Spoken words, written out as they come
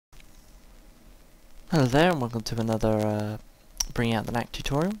Hello there, and welcome to another Bringing Out the Knack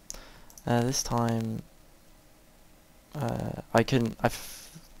tutorial. This time, the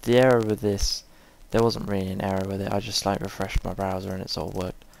error with this, there wasn't really an error with it. I just refreshed my browser and it's all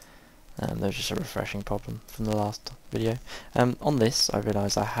worked. There was just a refreshing problem from the last video. On this, I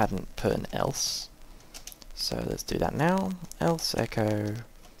realised I hadn't put an else, so let's do that now. Else echo,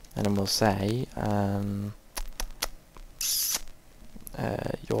 and then we'll say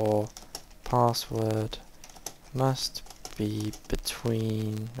your password must be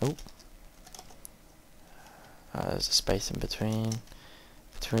between there's a space in between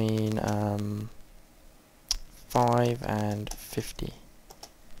 5 and 50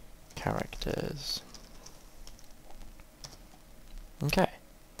 characters. Okay,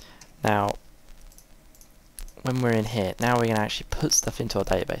 now when we're in here, now we can actually put stuff into our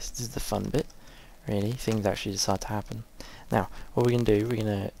database. This is the fun bit, really. Things actually decide to happen. Now, what we're going to do, we're going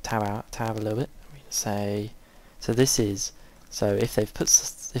to tab a little bit. We're going to say, so this is, so if they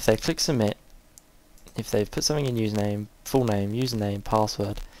click submit, if they've put something in username, full name, username,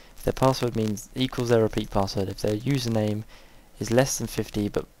 password, if their password equals their repeat password, if their username is less than 50,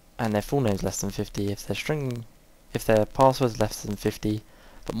 and their full name is less than 50, if their password is less than 50,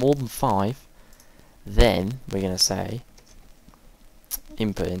 but more than 5, then we're going to say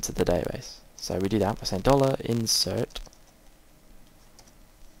input into the database. So we do that by saying $insert.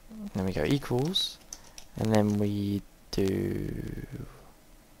 Then we go equals, and then we do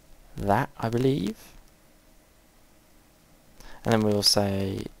that, I believe, and then we will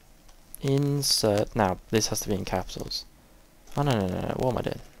say insert. Now this has to be in capitals. Oh no, what am I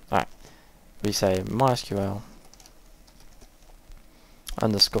doing? Alright, we say MySQL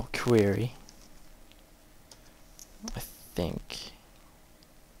underscore query. I think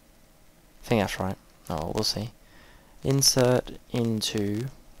that's right. Oh, we'll see. Insert into,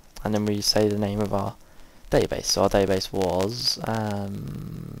 and then we say the name of our database. So our database was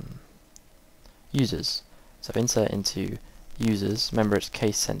users. So insert into users. Remember, it's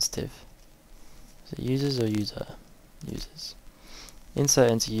case sensitive. Is it users or user? Users.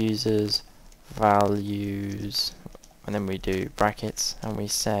 Insert into users values, and then we do brackets, and we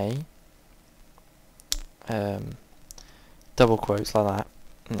say double quotes like that,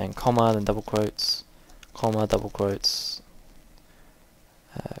 and then comma, then double quotes, comma, double quotes,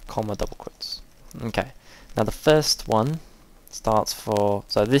 comma, double quotes. Okay, now the first one starts for,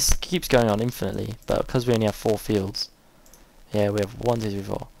 so this keeps going on infinitely, but because we only have 4 fields, yeah, we have 1, 2, 3,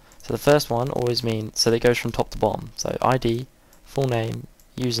 4. So the first one always means, so it goes from top to bottom. So ID, full name,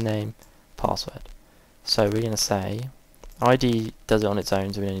 username, password. So we're going to say, ID does it on its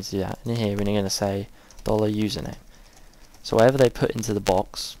own, so we don't need to do that. And in here we're going to say $username. So whatever they put into the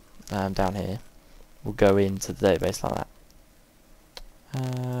box down here will go into the database like that.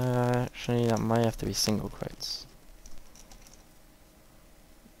 Actually, that may have to be single quotes.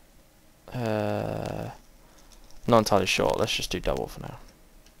 Not entirely sure. Let's just do double for now.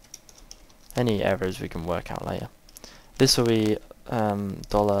 Any errors we can work out later. This will be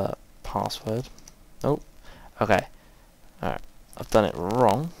 $password. Oh, okay. Alright, I've done it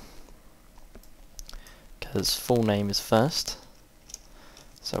wrong, because full name is first,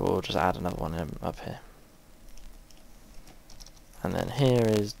 so we'll just add another one up here. And then here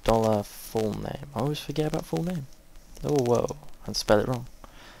is $full name. I always forget about full name. Oh, whoa, and spell it wrong.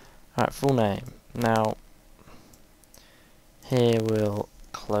 Alright, full name. Now, here we'll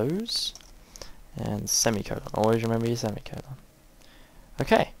close, and semicolon. Always remember your semicolon.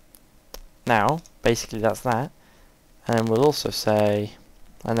 Okay, now, basically that's that. And we'll also say,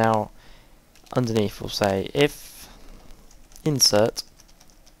 and now underneath we'll say if insert,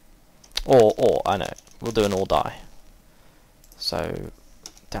 or I know, we'll do an or die. So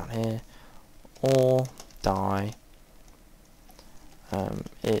down here, or die,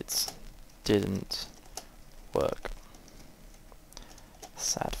 it didn't work.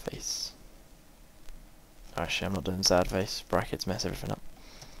 Sad face. Actually, I'm not doing sad face. Brackets mess everything up.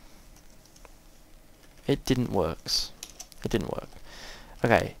 It didn't works. It didn't work.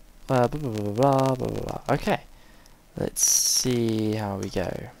 Okay. Blah, blah, blah, blah, blah, blah, blah. Okay. Let's see how we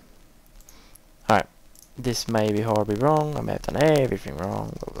go. Alright. This may be horribly wrong. I may have done everything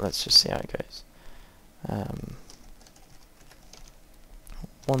wrong, but let's just see how it goes.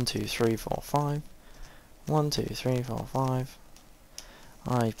 1, 2, 3, 4, 5. 1, 2, 3, 4, 5.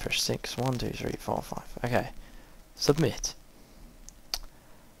 I push 6. 1, 2, 3, 4, 5. Okay. Submit.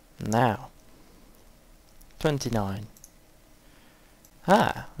 Now. 29.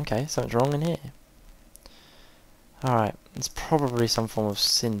 Ah, okay, something's wrong in here. Alright, it's probably some form of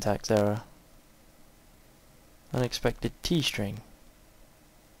syntax error. Unexpected T-string.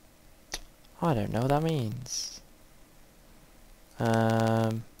 I don't know what that means.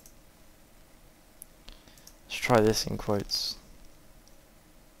 Let's try this in quotes.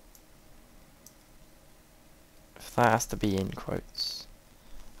 If that has to be in quotes.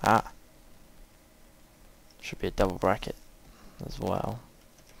 Ah. Should be a double bracket as well.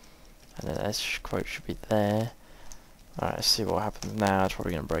 And then this quote should be there. Alright, let's see what happens now. It's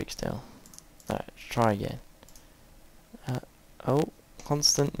probably going to break still. Alright, try again. Oh,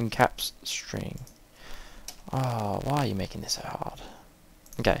 constant in caps string. Oh, why are you making this so hard?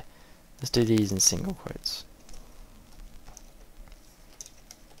 Okay, let's do these in single quotes.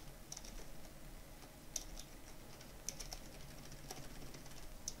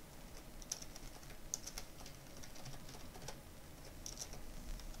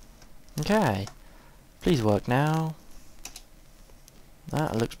 Okay, please work now.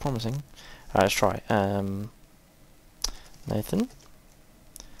 That looks promising. Alright, let's try. Nathan,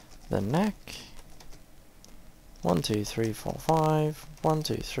 the neck. 1 2 3 4 5. 1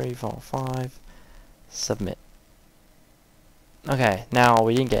 2 3 4 5. Submit. Okay, now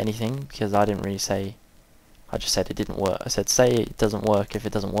we didn't get anything because I didn't really say. I just said it didn't work. I said say it doesn't work if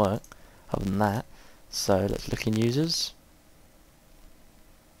it doesn't work. Other than that, so let's look in users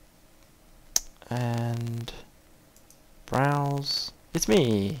and browse. It's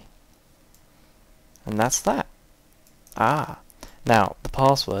me, and that's that. Ah, now the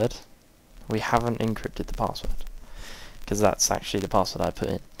password. We haven't encrypted the password because that's actually the password I put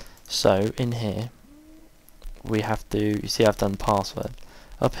in. So in here we have to, you see I've done password.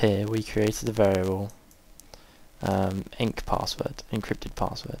 Up here we created a variable enc password, encrypted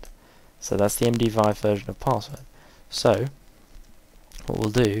password. So that's the MD5 version of password. So what we'll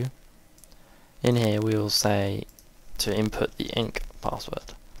do in here, we will say to input the enc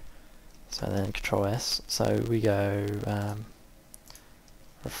password. So then Control S. So we go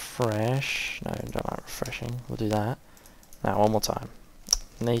refresh. No, don't like refreshing. We'll do that. Now one more time.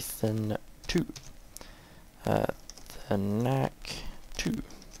 Nathan 2. The neck 2.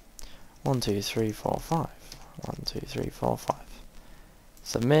 1 2 3 4 5. 1 2 3 4 5.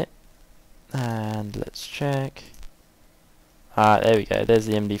 Submit. And let's check. There we go. There's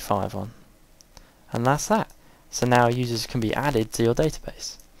the MD5 one. And that's that. So now users can be added to your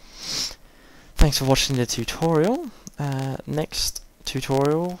database. Thanks for watching the tutorial. Next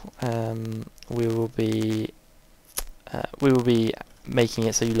tutorial, we will be making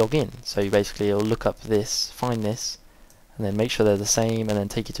it so you log in. So you basically will look up this, find this, and then make sure they're the same, and then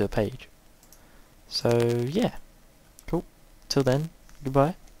take you to a page. So yeah, cool. Till then,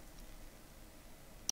 goodbye.